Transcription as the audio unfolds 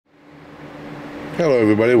Hello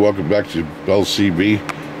everybody, welcome back to LCB.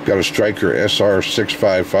 Got a Stryker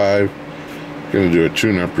SR-655. Gonna do a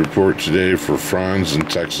tune-up report today for Franz in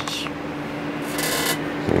Texas.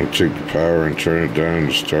 I'm gonna take the power and turn it down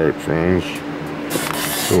to start Franz.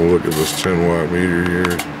 We'll look at this 10 watt meter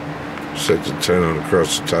here. Set the 10 on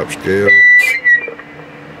across the top scale.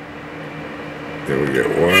 Then we get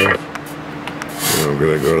 1. And I'm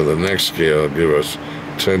gonna go to the next scale, give us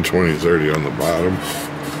 10, 20, 30 on the bottom.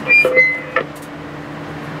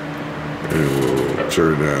 And we'll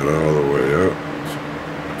turn that all the way up.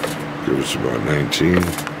 Give us about 19. And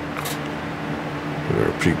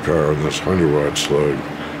our peak power on this 100 watt slug,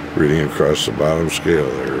 reading across the bottom scale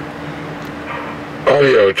there.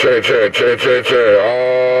 Audio, check.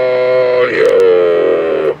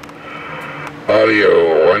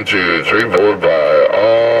 Audio, 1, 2, 3, 4, 5.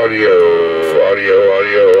 Audio.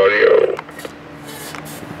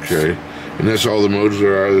 Okay, and that's all the modes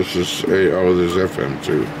there are. This is there's FM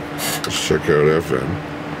too. Let's check out FM.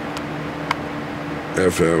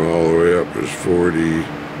 FM all the way up is 40,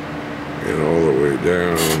 and all the way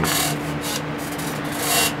down,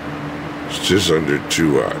 it's just under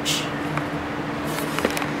 2 watts.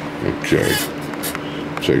 Okay,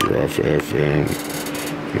 take her off FM,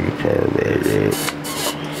 turn the power back up.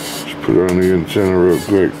 Let's put on the antenna real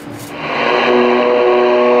quick.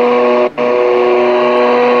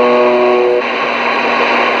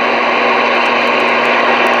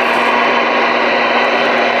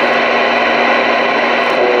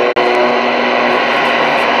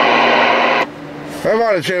 I'm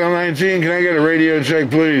on channel 19. Can I get a radio check,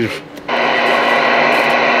 please?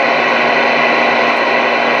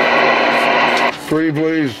 Pretty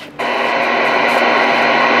please.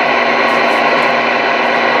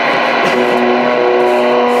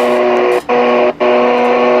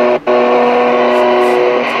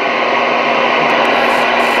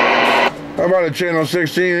 How about a channel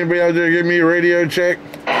 16? Anybody out there give me a radio check?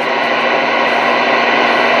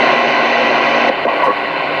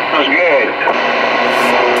 That's good.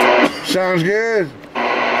 Sounds good?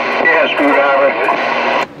 Yes,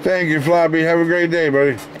 good. Thank you, Floppy. Have a great day,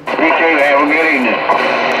 buddy. You too. Have a good evening.